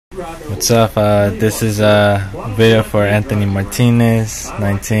What's up? This is a video for Anthony Martinez,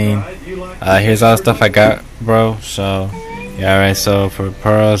 19. Here's all the stuff I got, bro. So, yeah, alright. So for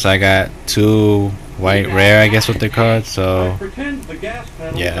pearls, I got 2 white rare, I guess what they're called. So,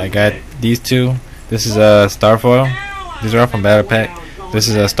 yeah, I got these 2. This is a Starfoil. These are all from Battle Pack. This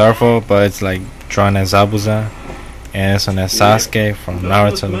is a Starfoil, but it's like drawn as Zabuza. And this one has Sasuke from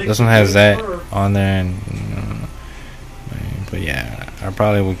Naruto. This one has that on there, and but yeah, I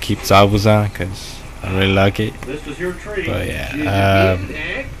probably would keep Zabuza because I really like it. But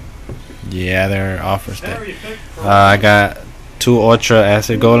yeah, there are offers there. I got 2 Ultra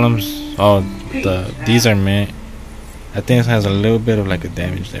Acid Golems. Oh, these are mint. I think this has a little bit of like a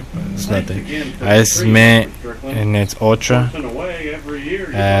damage there, but it's nothing. This is mint and it's Ultra,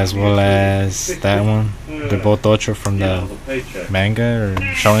 as well as that one. They're both Ultra from the manga or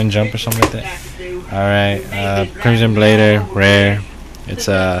Shonen Jump or something like that. Alright, Crimson Blader, rare. It's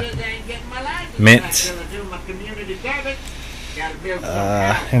mint.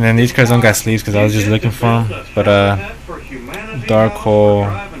 And then these cards don't got sleeves because I was just looking for them. But Dark Hole.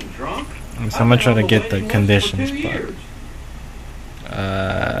 So I'm gonna try to get the conditions, but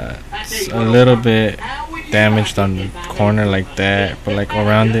it's a little bit damaged on the corner like that, but like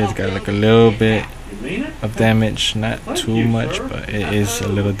around it, it's got like a little bit of damage, not too much, but it is a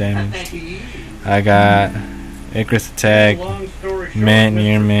little damage. I got Icarus Attack, mint,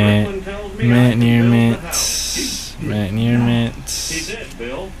 near mint, mint, near mint, mint, near mint,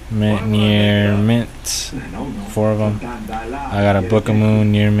 mint, near mint, 4 of them. I got a Book of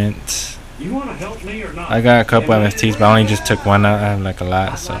Moon, near mint. I got a couple MSTs, but I only just took one out. I have like a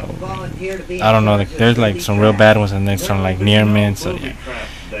lot, so I don't know. Like, there's like some real bad ones, and there's some like near mint. So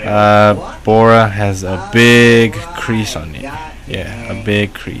yeah. Bora has a big crease on it. Yeah, a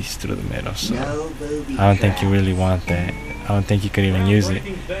big crease through the middle. So I don't think you really want that. I don't think you could even use it.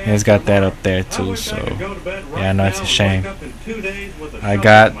 And it's got that up there too. So yeah, I know it's a shame. I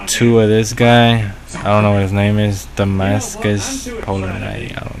got 2 of this guy. I don't know what his name is. Damascus Polar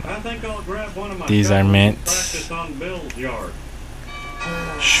Knight. I don't know. These are mint.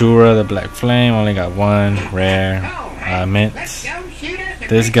 Shura the Black Flame. Only got 1 rare. Mint.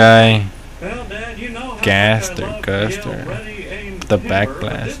 This guy, Gast or Gust or the Back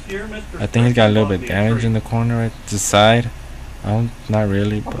Blast. I think he's got a little bit of damage in the corner right to the side. Not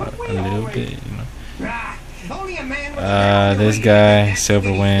really, but a little bit, you know. This guy,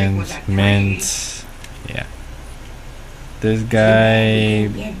 Silver Winds, mint. Yeah. This guy,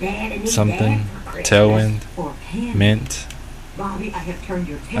 something, Tailwind, mint. I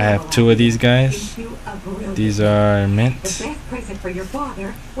have 2 of these guys. These are mint.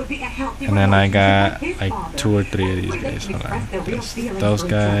 And then I got like 2 or 3 of these guys. Hold on. Those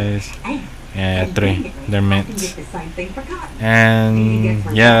guys. Yeah, 3. They're mint. And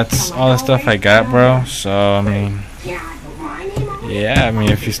yeah, that's all the stuff I got, bro. So I mean, yeah, I mean,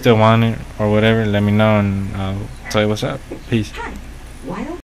 if you still want it or whatever, let me know and I'll tell you what's up. Peace.